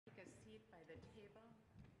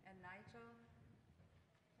Nigel.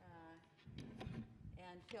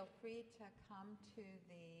 And feel free to come to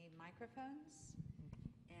the microphones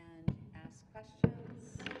and ask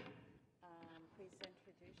questions. Please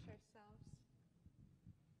introduce yourselves.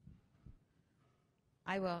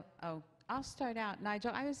 I'll start out.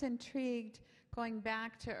 Nigel, I was intrigued going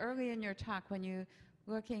back to early in your talk when you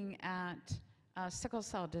were looking at sickle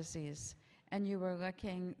cell disease, and you were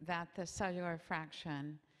looking that the cellular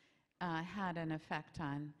fraction had an effect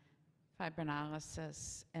on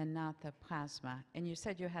fibrinolysis and not the plasma. And you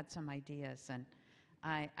said you had some ideas, and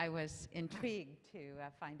I was intrigued to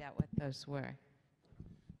find out what those were.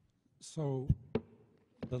 So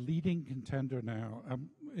the leading contender now,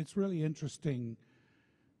 it's really interesting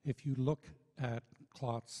if you look at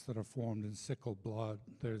clots that are formed in sickle blood,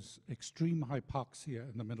 there's extreme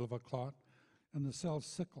hypoxia in the middle of a clot, and the cells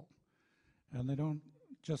sickle. And they don't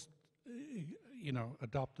just,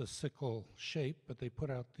 adopt a sickle shape, but they put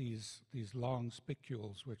out these long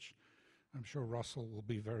spicules, which I'm sure Russell will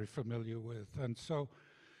be very familiar with. And so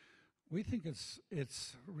we think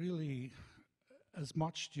it's really as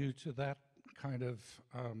much due to that kind of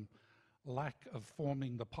lack of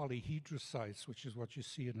forming the polyhedrocytes, which is what you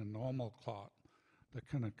see in a normal clot, that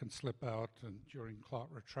kind of can slip out and during clot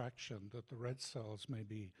retraction, that the red cells may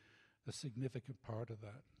be a significant part of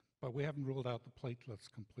that. But we haven't ruled out the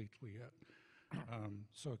platelets completely yet.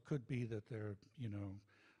 So it could be that there are,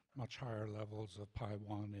 much higher levels of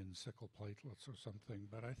Pi1 in sickle platelets or something.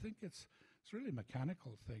 But I think it's really a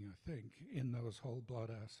mechanical thing, I think, in those whole blood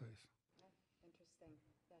assays. Interesting.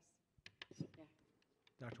 Yes. Yeah.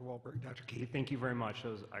 Dr. Wolberg, Dr. Key, thank you very much. That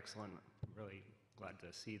was excellent. I'm really glad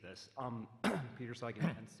to see this. Peter Sagan,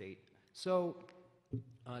 Penn State. So,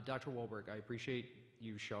 Dr. Wolberg, I appreciate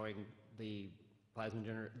you showing the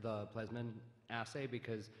plasmin assay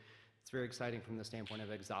because it's very exciting from the standpoint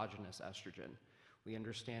of exogenous estrogen. We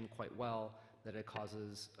understand quite well that it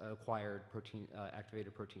causes acquired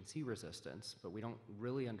activated protein C resistance, but we don't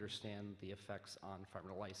really understand the effects on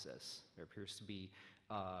fibrinolysis. There appears to be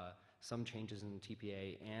some changes in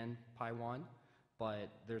TPA and Pi1, but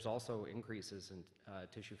there's also increases in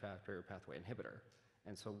tissue factor pathway inhibitor.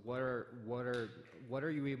 And so what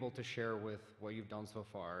are you able to share with what you've done so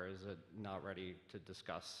far? Is it not ready to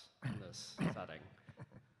discuss in this setting?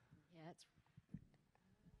 Yeah,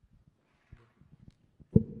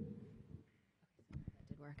 that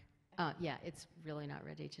did work. Yeah, it's really not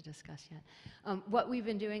ready to discuss yet. What we've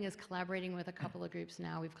been doing is collaborating with a couple of groups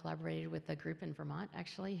now. We've collaborated with a group in Vermont,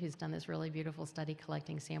 actually, who's done this really beautiful study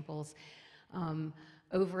collecting samples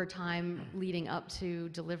over time leading up to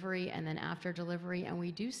delivery and then after delivery, and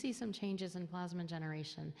we do see some changes in plasma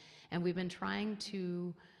generation. And we've been trying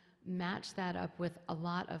to match that up with a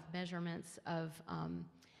lot of measurements of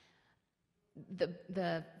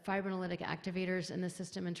the fibrinolytic activators in the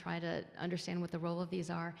system and try to understand what the role of these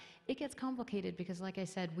are. It gets complicated because, like I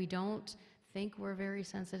said, we don't think we're very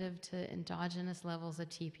sensitive to endogenous levels of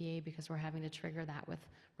TPA because we're having to trigger that with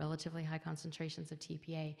relatively high concentrations of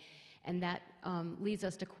TPA. And that leads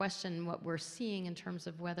us to question what we're seeing in terms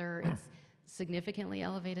of whether it's significantly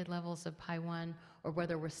elevated levels of Pi1 or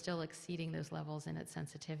whether we're still exceeding those levels in its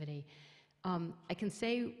sensitivity. I can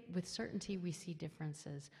say with certainty we see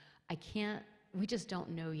differences. We just don't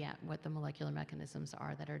know yet what the molecular mechanisms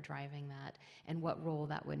are that are driving that and what role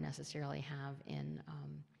that would necessarily have in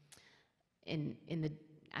the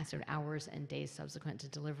sort of hours and days subsequent to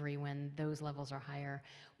delivery when those levels are higher.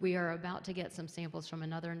 We are about to get some samples from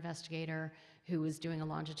another investigator who is doing a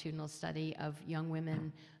longitudinal study of young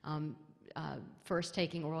women first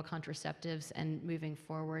taking oral contraceptives and moving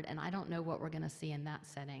forward, and I don't know what we're going to see in that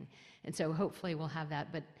setting. And so hopefully we'll have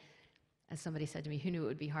that, but as somebody said to me, who knew it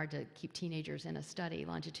would be hard to keep teenagers in a study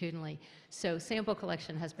longitudinally? So sample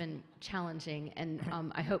collection has been challenging, and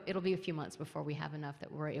I hope it'll be a few months before we have enough that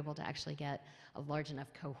we're able to actually get a large enough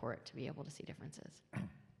cohort to be able to see differences.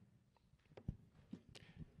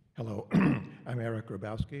 Hello, I'm Eric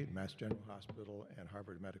Grabowski, Mass General Hospital and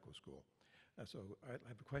Harvard Medical School. So I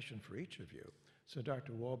have a question for each of you. So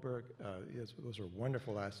Dr. Wolberg, those are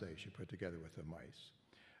wonderful assays you put together with the mice.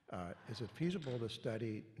 Is it feasible to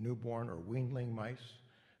study newborn or weanling mice?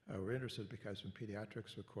 We're interested because in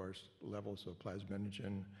pediatrics, of course, levels of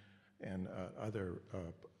plasminogen and other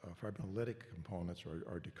fibrinolytic components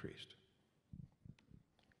are decreased.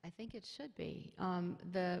 I think it should be.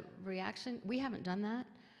 The reaction, we haven't done that.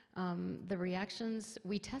 The reactions,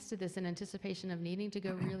 we tested this in anticipation of needing to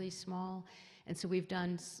go really small, and so we've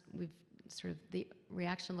sort of, the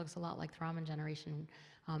reaction looks a lot like thrombin generation.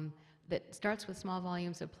 That starts with small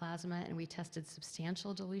volumes of plasma, and we tested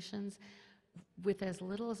substantial dilutions. with as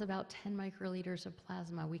little as about 10 microliters of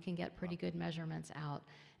plasma, we can get pretty good measurements out.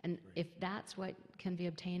 And if that's what can be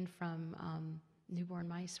obtained from newborn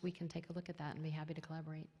mice, we can take a look at that and be happy to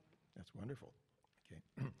collaborate. That's wonderful. Okay.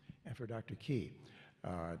 And for Dr. Key,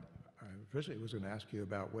 I originally was going to ask you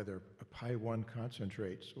about whether Pi-1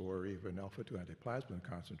 concentrates or even alpha-2 antiplasmin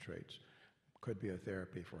concentrates could be a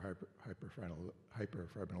therapy for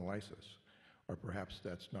hyperfibrinolysis, or perhaps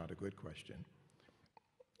that's not a good question.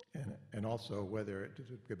 And also whether, to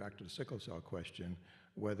get back to the sickle cell question,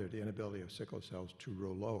 whether the inability of sickle cells to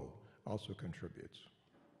rouleau also contributes.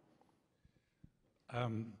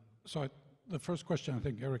 The first question, I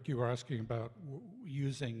think, Eric, you were asking about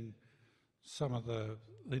using some of the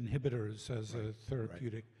inhibitors as a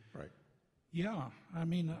therapeutic. Right. Yeah, I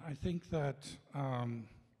mean, I think that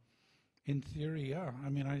in theory, yeah. I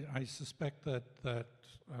mean, I suspect that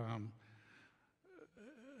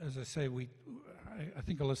as I say, I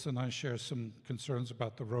think Alisa and I share some concerns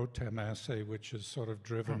about the ROTEM assay, which has sort of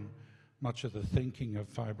driven much of the thinking of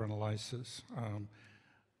fibrinolysis.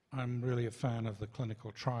 I'm really a fan of the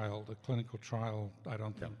clinical trial. The clinical trial, I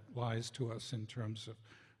don't think, lies to us in terms of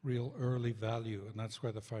real early value, and that's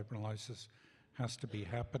where the fibrinolysis has to be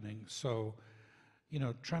happening. So, you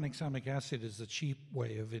know, tranexamic acid is a cheap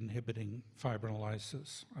way of inhibiting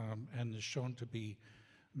fibrinolysis and is shown to be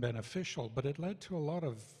beneficial, but it led to a lot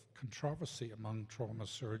of controversy among trauma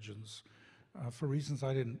surgeons for reasons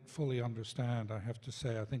I didn't fully understand. I have to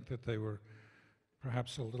say, I think that they were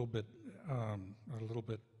perhaps a little bit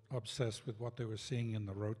obsessed with what they were seeing in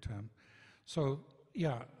the ROTEM. So,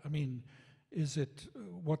 yeah, I mean, is it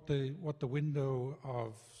what the window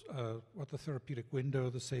of what the therapeutic window,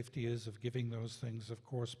 the safety is of giving those things, of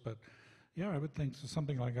course, but yeah, I would think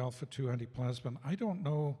something like alpha-2 antiplasmin. I don't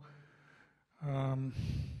know.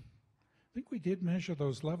 I think we did measure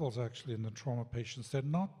those levels actually in the trauma patients. They're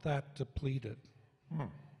not that depleted.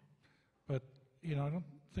 But, you know, I don't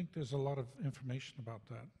think there's a lot of information about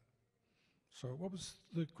that. So what was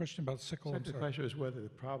the question about sickle? The question is whether the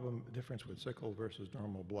difference with sickle versus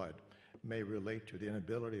normal blood may relate to the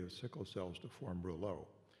inability of sickle cells to form rouleau,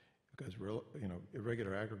 because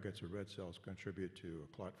irregular aggregates of red cells contribute to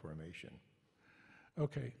clot formation.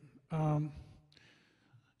 Okay.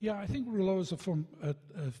 Yeah, I think rouleau is a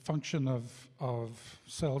function of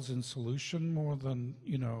cells in solution more than,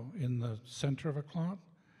 you know, in the center of a clot.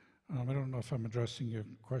 I don't know if I'm addressing your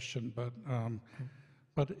question, but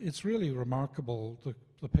it's really remarkable,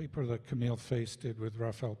 the paper that Camille Face did with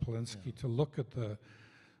Raphael Polinsky to look at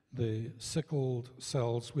the sickled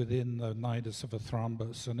cells within the nidus of a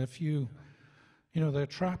thrombus. And if you know, they're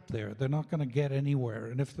trapped there. They're not going to get anywhere.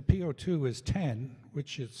 And if the PO2 is 10,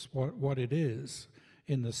 which is what it is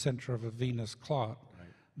in the center of a venous clot,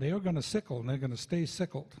 they are going to sickle, and they're going to stay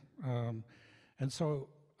sickled. And so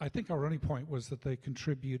I think our only point was that they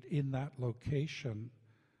contribute in that location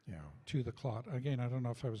to the clot. Again, I don't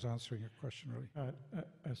know if I was answering your question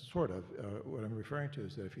really. Sort of. What I'm referring to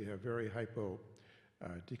is that if you have very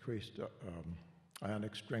decreased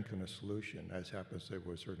ionic strength in a solution, as happens say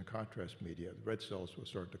with certain contrast media, the red cells will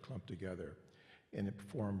start to clump together and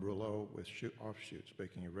form rouleau with offshoots,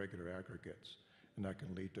 making irregular aggregates, and that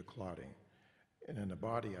can lead to clotting. And in the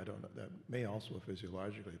body, I don't know, that may also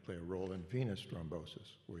physiologically play a role in venous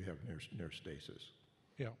thrombosis, where you have near stasis.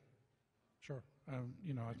 Yeah, sure.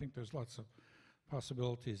 You know, I think there's lots of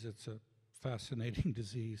possibilities. It's a fascinating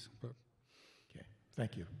disease, but. Okay,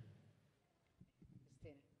 thank you.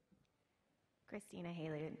 Christina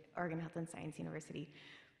Haley, Oregon Health and Science University.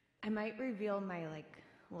 I might reveal my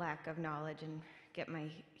lack of knowledge and get my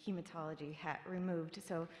hematology hat removed.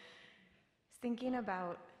 So, thinking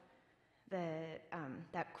about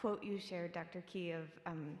that quote you shared, Dr. Key, of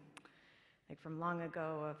from long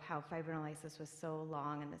ago, of how fibrinolysis was so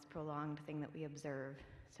long and this prolonged thing that we observe.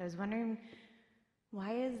 So I was wondering,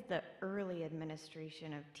 why is the early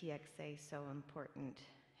administration of TXA so important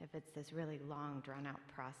if it's this really long, drawn-out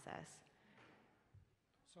process?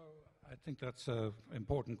 So I think that's an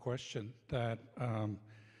important question. That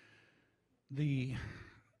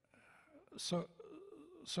so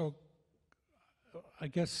I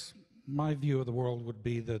guess my view of the world would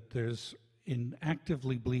be that there's in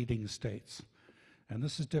actively bleeding states, and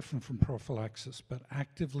this is different from prophylaxis, but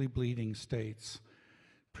actively bleeding states,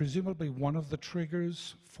 presumably one of the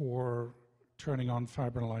triggers for turning on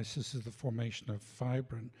fibrinolysis is the formation of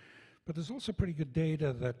fibrin. But there's also pretty good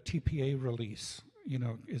data that TPA release, you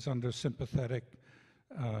know, is under sympathetic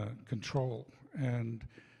control, and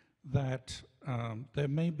that there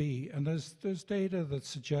may be, and there's data that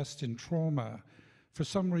suggests in trauma, for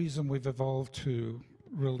some reason we've evolved to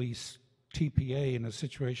release TPA in a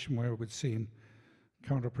situation where it would seem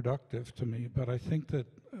counterproductive to me. But I think that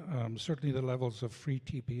certainly the levels of free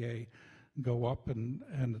TPA go up and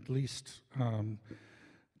at least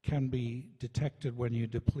can be detected when you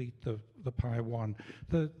deplete the pi1.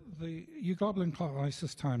 The euglobulin clot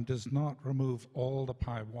lysis time does not remove all the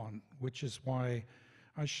pi1, which is why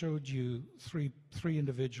I showed you three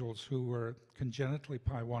individuals who were congenitally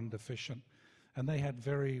pi1 deficient, and they had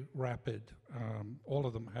very rapid, all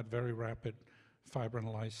of them had very rapid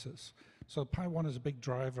fibrinolysis. So pi1 is a big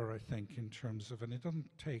driver, I think, in terms of, and it doesn't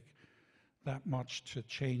take that much to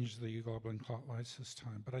change the euglobulin clot lysis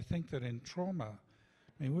time. But I think that in trauma,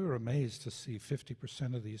 I mean, we were amazed to see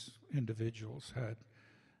 50% of these individuals had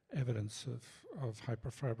evidence of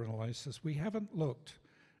hyperfibrinolysis. We haven't looked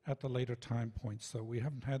at the later time points, though. We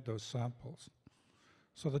haven't had those samples.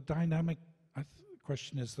 So the dynamic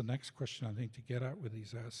question is the next question, I think, to get at with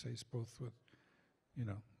these assays, both with, you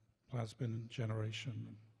know, plasmin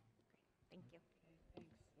generation. Thank you.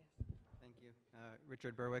 Thank you.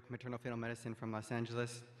 Richard Berwick, maternal fetal medicine from Los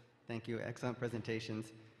Angeles. Thank you. Excellent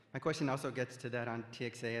presentations. My question also gets to that on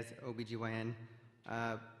TXA as OBGYN.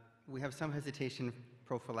 We have some hesitation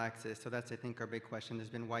prophylaxis, so that's, I think, our big question. There's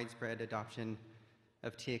been widespread adoption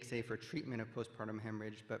of TXA for treatment of postpartum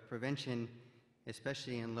hemorrhage, but prevention,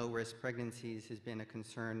 especially in low-risk pregnancies, has been a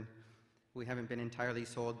concern. We haven't been entirely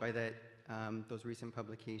sold by that, those recent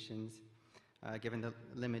publications, given the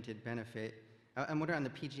limited benefit. I'm wondering on the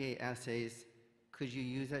PGA assays, could you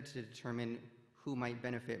use that to determine who might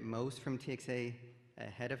benefit most from TXA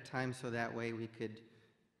ahead of time, so that way we could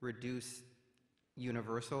reduce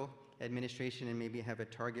universal administration and maybe have a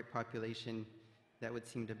target population that would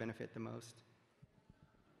seem to benefit the most?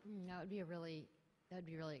 That would be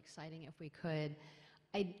really exciting if we could.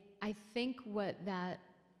 I think what that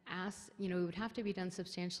asks, you know, it would have to be done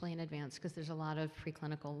substantially in advance because there's a lot of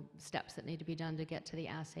preclinical steps that need to be done to get to the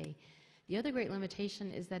assay. The other great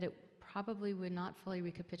limitation is that it probably would not fully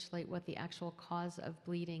recapitulate what the actual cause of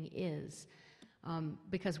bleeding is,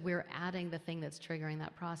 because we're adding the thing that's triggering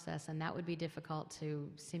that process, and that would be difficult to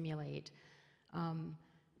simulate.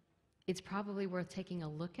 It's probably worth taking a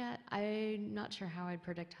look at. I'm not sure how I'd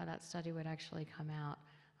predict how that study would actually come out,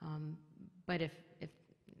 but if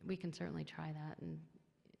we can certainly try that and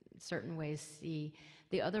in certain ways see.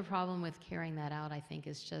 The other problem with carrying that out, I think,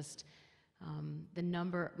 is just the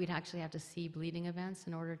number. We'd actually have to see bleeding events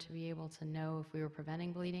in order to be able to know if we were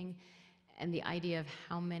preventing bleeding, and the idea of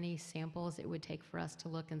how many samples it would take for us to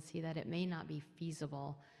look and see that it may not be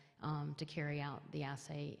feasible to carry out the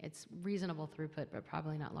assay. It's reasonable throughput, but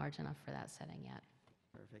probably not large enough for that setting yet.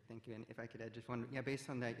 Perfect, thank you. And if I could add just one, based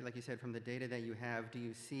on that, like you said, from the data that you have, do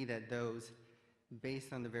you see that those,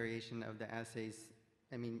 based on the variation of the assays,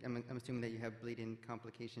 I mean, I'm assuming that you have bleeding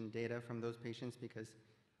complication data from those patients because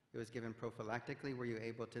it was given prophylactically. Were you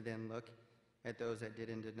able to then look at those that did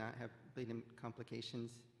and did not have bleeding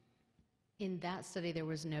complications? In that study, there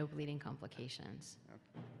was no bleeding complications.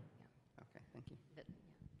 Okay, okay, thank you.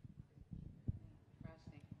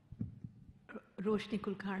 Roshni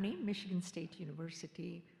Kulkarni, Michigan State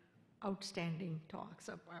University. Outstanding talks.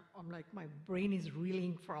 I'm like, my brain is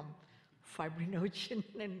reeling from fibrinogen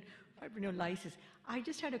and fibrinolysis. I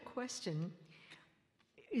just had a question.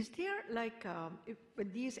 Is there like,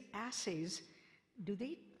 with these assays, do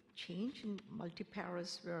they change in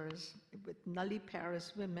multiparous, whereas with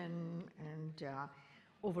nulliparous women and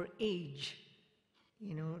over age,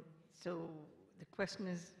 you know? So the question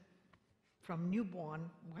is, from newborn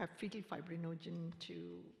who have fetal fibrinogen to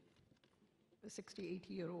a 60,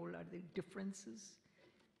 80-year-old, are there differences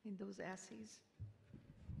in those assays?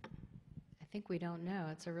 I think we don't know.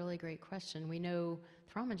 It's a really great question. We know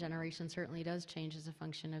trauma generation certainly does change as a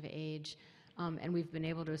function of age, and we've been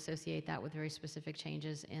able to associate that with very specific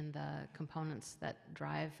changes in the components that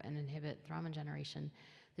drive and inhibit trauma generation.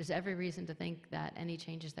 There's every reason to think that any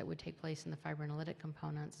changes that would take place in the fibrinolytic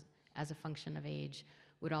components as a function of age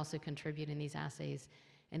would also contribute in these assays.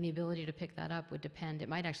 And the ability to pick that up would depend. It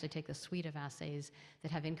might actually take a suite of assays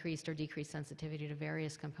that have increased or decreased sensitivity to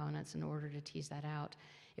various components in order to tease that out.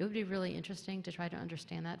 It would be really interesting to try to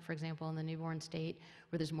understand that. For example, in the newborn state,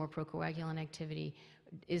 where there's more procoagulant activity,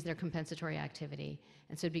 is there compensatory activity?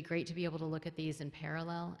 And so it'd be great to be able to look at these in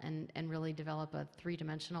parallel and really develop a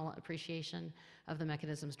three-dimensional appreciation of the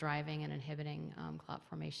mechanisms driving and inhibiting clot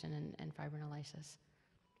formation and fibrinolysis.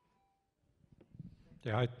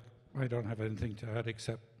 Yeah, I don't have anything to add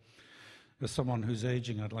except as someone who's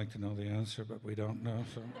aging, I'd like to know the answer, but we don't know,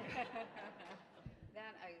 so. Then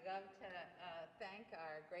I'd love to thank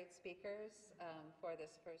our great speakers for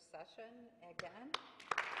this first session again.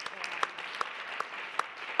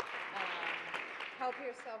 And, help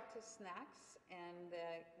yourself to snacks, and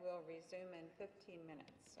we'll resume in 15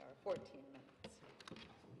 minutes or 14 minutes.